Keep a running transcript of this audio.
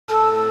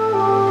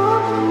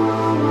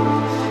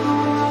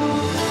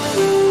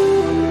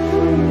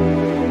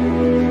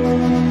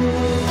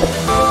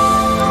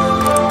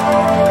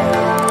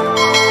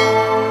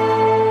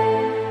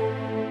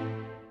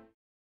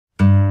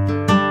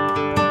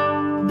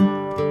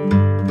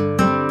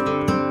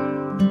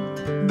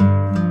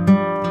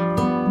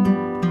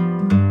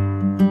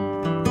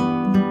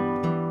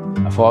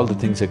all the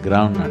things a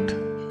groundnut,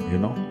 you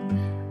know.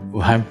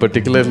 I'm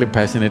particularly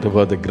passionate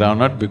about the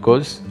groundnut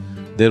because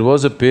there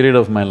was a period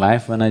of my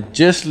life when I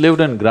just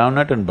lived on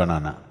groundnut and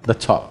banana,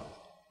 that's all.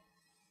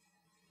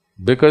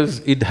 Because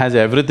it has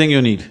everything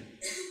you need.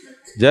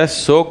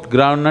 Just soaked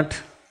groundnut,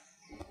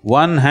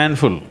 one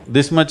handful,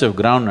 this much of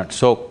groundnut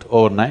soaked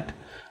overnight,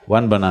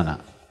 one banana,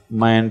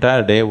 my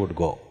entire day would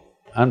go.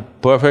 I'm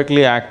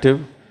perfectly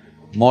active,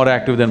 more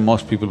active than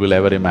most people will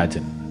ever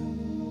imagine.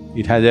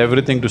 It has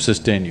everything to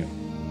sustain you.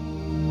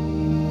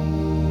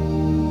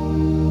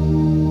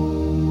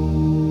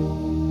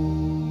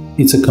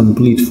 It's a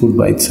complete food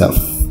by itself.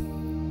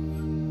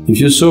 If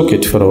you soak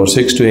it for over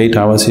 6 to 8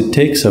 hours, it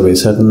takes away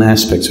certain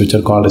aspects which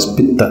are called as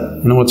pitta.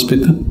 You know what's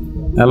pitta?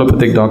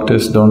 Allopathic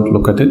doctors don't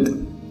look at it,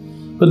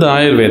 but the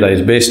Ayurveda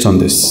is based on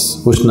this,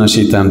 Ushna,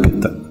 Shita and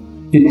Pitta.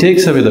 It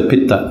takes away the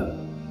pitta,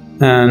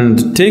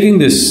 and taking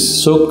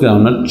this soaked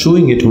groundnut,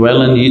 chewing it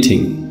well and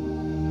eating.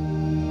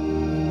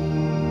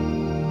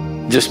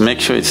 Just make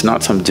sure it's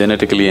not some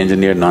genetically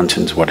engineered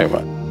nonsense,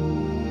 whatever.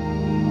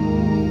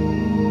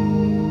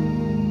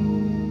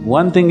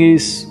 One thing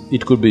is,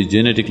 it could be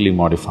genetically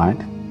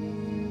modified.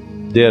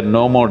 They are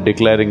no more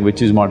declaring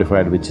which is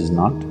modified, which is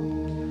not.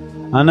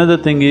 Another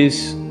thing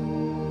is,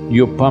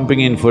 you're pumping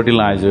in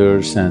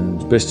fertilizers and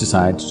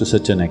pesticides to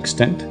such an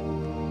extent,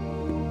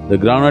 the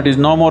groundnut is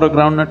no more a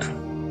groundnut.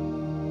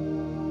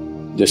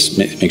 Just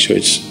make sure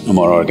it's a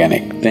more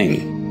organic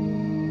thing.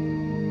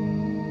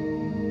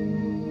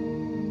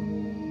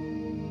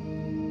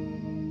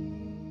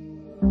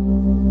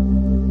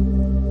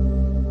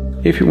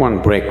 If you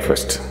want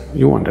breakfast,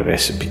 you want a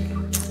recipe.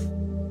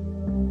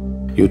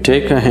 You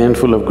take a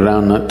handful of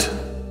groundnut,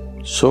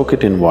 soak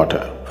it in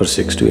water for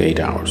 6 to 8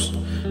 hours,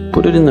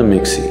 put it in the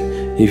mixie.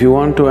 If you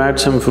want to add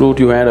some fruit,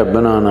 you add a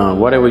banana,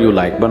 whatever you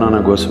like.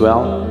 Banana goes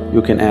well,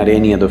 you can add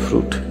any other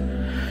fruit.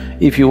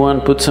 If you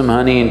want, put some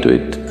honey into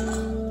it,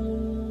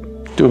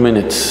 2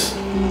 minutes,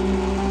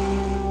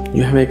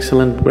 you have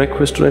excellent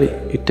breakfast ready.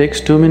 It takes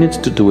 2 minutes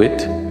to do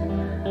it.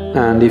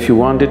 And if you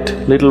want it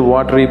little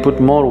watery, put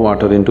more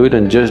water into it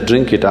and just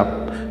drink it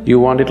up. You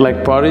want it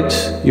like porridge,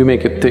 you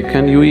make it thick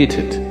and you eat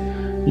it.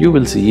 You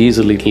will see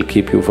easily it'll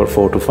keep you for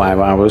 4 to 5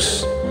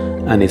 hours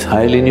and it's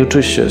highly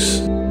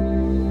nutritious.